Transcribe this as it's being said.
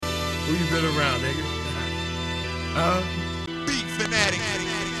Who you been around, nigga? Beat fanatic.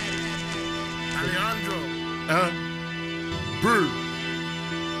 Alejandro. Brew.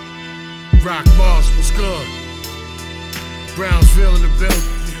 Roc Mars, what's good? Brownsville in the building.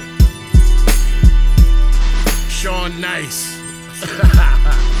 Sean Nice.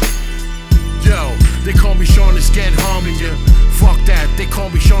 Yo, they call me Sean the Scared harming ya. Fuck that, they call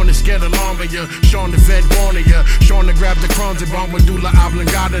me Sean the Scared alarming ya. Sean the Vet warning ya. Sean to grab the crumbs and bomb medulla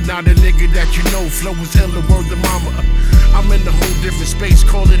oblongata. Now the nigga that you know flow is ill the word the mama. I'm in a whole different space,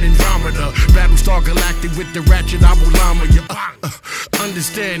 call it Andromeda. Battlestar Galactic with the ratchet Abu Lama.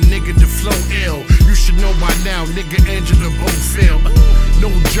 Understand, nigga, the flow ill. You should know by now, nigga, Angela Bofield. No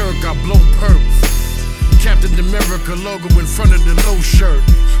jerk, I blow perp. Captain America logo in front of the low shirt.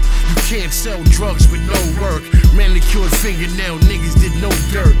 You can't sell drugs with no work. Manicured fingernail, niggas did no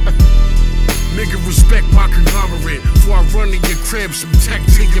dirt. Nigga, respect my conglomerate. Before I run in your crib, some tech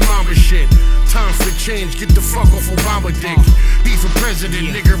to your mama shit. Time for change, get the fuck off Obama dick. Be for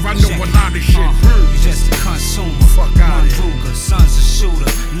president, nigga, I know a lot of shit. You just a consumer, fuck out one Ruger, son's a shooter,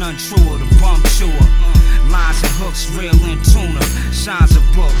 none truer, the bum chewer. Lines and hooks, real in tuna. Shines a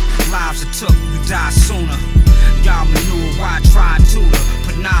book, lives are took, you die